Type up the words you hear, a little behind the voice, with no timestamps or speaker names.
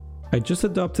I just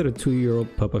adopted a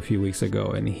 2-year-old pup a few weeks ago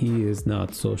and he is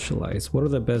not socialized. What are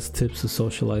the best tips to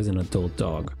socialize an adult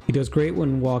dog? He does great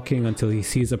when walking until he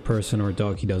sees a person or a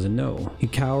dog he doesn't know. He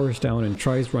cowers down and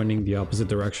tries running the opposite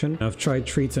direction. I've tried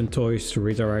treats and toys to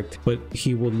redirect, but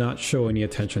he will not show any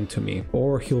attention to me,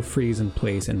 or he'll freeze in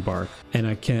place and bark, and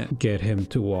I can't get him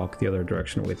to walk the other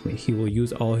direction with me. He will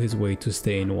use all his weight to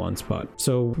stay in one spot.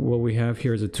 So what we have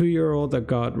here is a 2-year-old that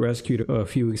got rescued a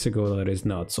few weeks ago that is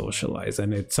not socialized,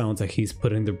 and it sounds like he's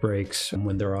putting the brakes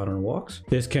when they're out on walks.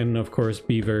 This can of course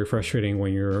be very frustrating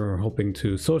when you're hoping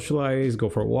to socialize, go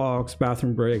for walks,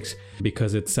 bathroom breaks,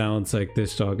 because it sounds like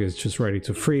this dog is just ready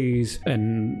to freeze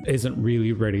and isn't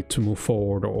really ready to move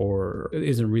forward, or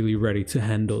isn't really ready to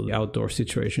handle the outdoor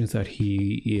situations that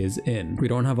he is in. We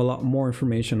don't have a lot more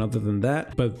information other than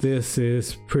that, but this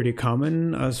is pretty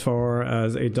common as far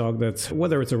as a dog that's,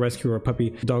 whether it's a rescue or a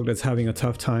puppy, a dog that's having a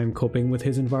tough time coping with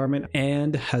his environment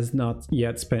and has not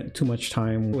yet spent too much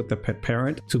time with the pet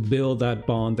parent to build that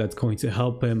bond that's going to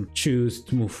help him choose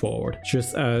to move forward.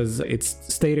 Just as it's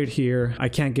stated here, I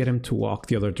can't get him to walk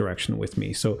the other direction with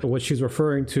me. So what she's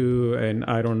referring to, and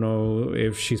I don't know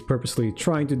if she's purposely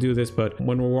trying to do this, but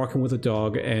when we're walking with a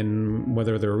dog and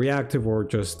whether they're reactive or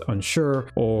just unsure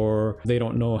or they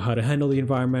don't know how to handle the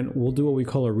environment, we'll do what we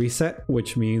call a reset,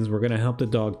 which means we're going to help the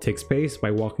dog take space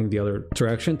by walking the other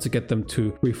direction to get them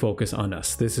to refocus on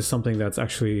us. This is something that's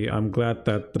actually, I'm glad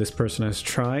that this person has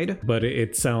tried, but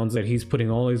it sounds that he's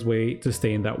putting all his weight to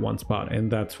stay in that one spot,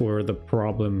 and that's where the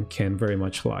problem can very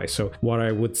much lie. So what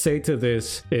I would say to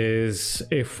this is,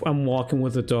 if I'm walking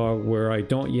with a dog where I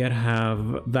don't yet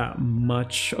have that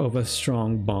much of a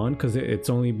strong bond, because it's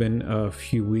only been a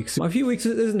few weeks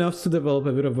is enough to develop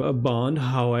a bit of a bond.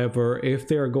 However, if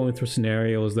they are going through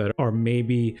scenarios that are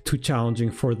maybe too challenging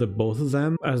for the both of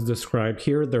them, as described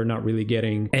here, they're not really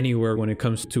getting anywhere when it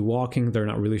comes to walking, they're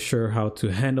not really sure how to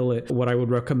handle it, what I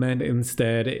would recommend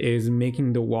instead is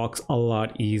making the walks a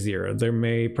lot easier. There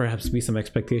may perhaps be some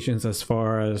expectations as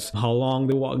far as how long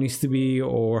the walk needs to be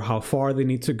or how far they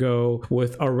need to go.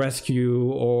 With a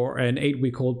rescue or an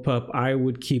 8-week-old pup, I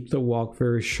would keep the walk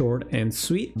very short and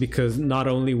sweet, because not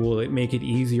only will it make it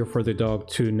easier for the dog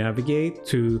to navigate,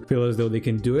 to feel as though they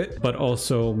can do it, but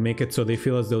also make it so they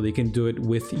feel as though they can do it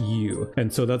with you.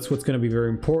 And so that's what's going to be very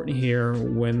important here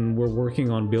when we're working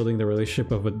on building the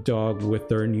relationship of a dog with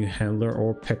their new handler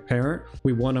or pet parent.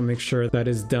 We want to make sure that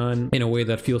is done in a way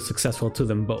that feels successful to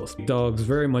them both. Dogs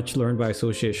very much learn by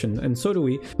association, and so do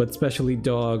we, but especially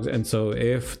dogs. And so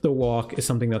if the walk is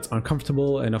something that's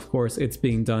uncomfortable, and of course it's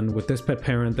being done with this pet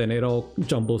parent, then it all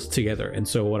jumbles together. And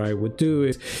so what I would do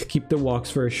is keep the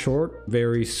walks very short,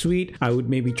 very sweet. I would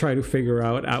maybe try to figure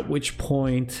out at which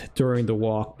point during the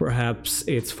walk, perhaps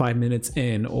it's 5 minutes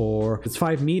in, or it's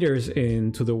 5 meters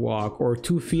into the walk, or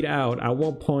 2 feet out, at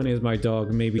what point is my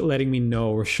dog maybe letting me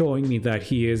know or showing me that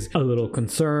he is a little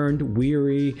concerned,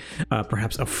 weary,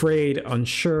 perhaps afraid,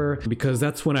 unsure, because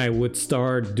that's when I would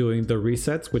start doing the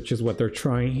resets, which is what they're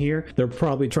trying here. They're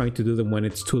probably trying to do them when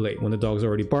it's too late, when the dog's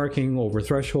already barking, over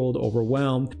threshold,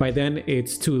 overwhelmed. By then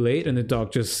it's too late and the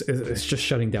dog is just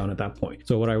shutting down at that point.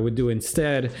 So what I would do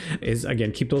instead is,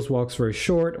 again, keep those walks very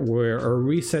short, where a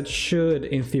reset should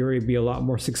in theory be a lot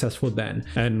more successful then.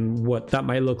 And what that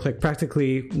might look like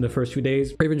practically in the first few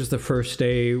days, or even just the first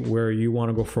day where you want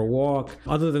to go for a walk,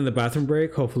 other than the bathroom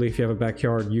break. Hopefully if you have a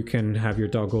backyard you can have your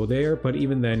dog go there, but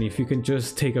even then, if you can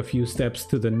just take a few steps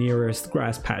to the nearest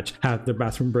grass patch, have the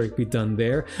bathroom break be done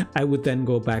there, I would then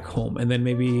go back home, and then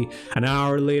maybe an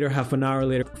hour later, half an hour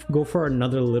later, go for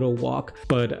another little walk,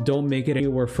 but don't make it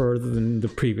anywhere further than the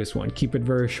previous one. Keep it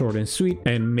very short and sweet,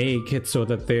 and make it so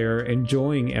that they're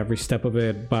enjoying every step of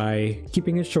it by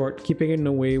keeping it short, keeping it in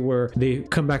a way where they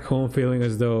come back home feeling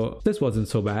as though this wasn't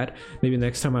so bad. Maybe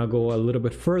next time I'll go a little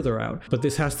bit further out, but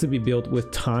this has to be built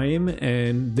with time,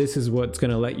 and this is what's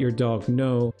going to let your dog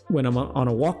know when I'm on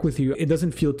a walk with you, it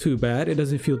doesn't feel too bad. It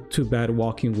doesn't feel too bad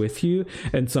walking with you.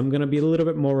 And so I'm going to be a little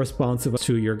bit more responsive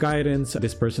to your guidance.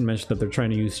 This person mentioned that they're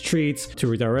trying to use treats to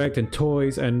redirect and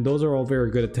toys, and those are all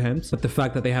very good attempts, but the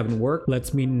fact that they haven't worked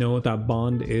lets me know that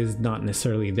bond is not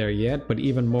necessarily there yet, but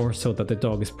even more so that the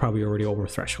dog is probably already over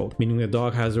threshold, meaning the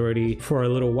dog has already, for a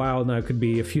little while now, it could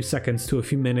be a few seconds to a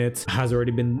few minutes, has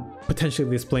already been potentially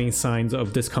displaying signs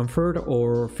of discomfort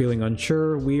or feeling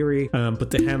unsure, weary, but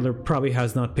the handler probably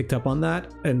has not picked up on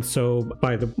that. And so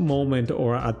by the moment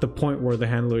or at the point where the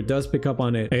handler does pick up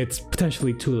on it, it's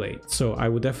potentially too late. So I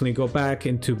would definitely go back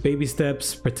into baby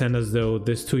steps, pretend as though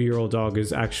this 2-year-old dog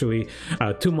is actually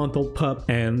a 2-month-old pup,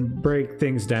 and break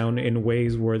things down in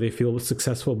ways where they feel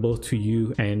successful both to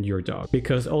you and your dog.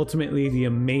 Because ultimately the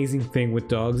amazing thing with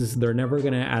dogs is they're never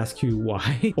going to ask you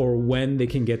why or when they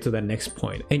can get to that that next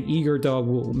point. An eager dog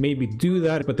will maybe do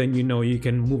that, but then you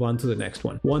can move on to the next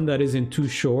one. One that isn't too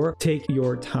sure, take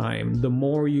your time. The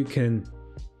more you can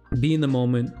be in the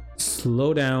moment,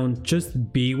 slow down,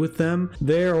 just be with them.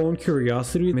 Their own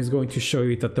curiosity is going to show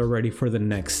you that they're ready for the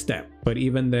next step. But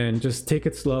even then, just take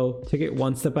it slow, take it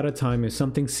one step at a time. If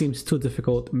something seems too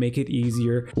difficult, make it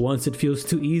easier. Once it feels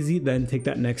too easy, then take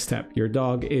that next step. Your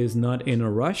dog is not in a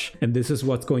rush, and this is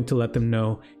what's going to let them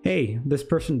know, hey, this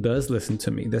person does listen to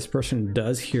me. This person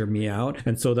does hear me out.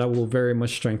 And so that will very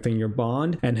much strengthen your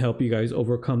bond and help you guys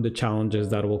overcome the challenges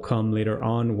that will come later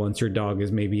on once your dog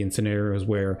is maybe in scenarios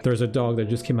where there's a dog that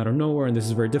just came out of nowhere and this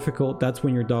is very difficult. That's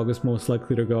when your dog is most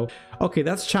likely to go, okay,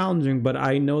 that's challenging, but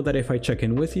I know that if I check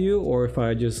in with you or if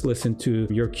I just listen to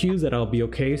your cues that I'll be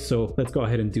okay, so let's go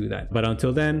ahead and do that. But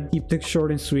until then, keep things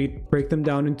short and sweet, break them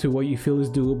down into what you feel is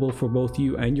doable for both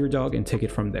you and your dog and take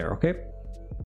it from there, okay?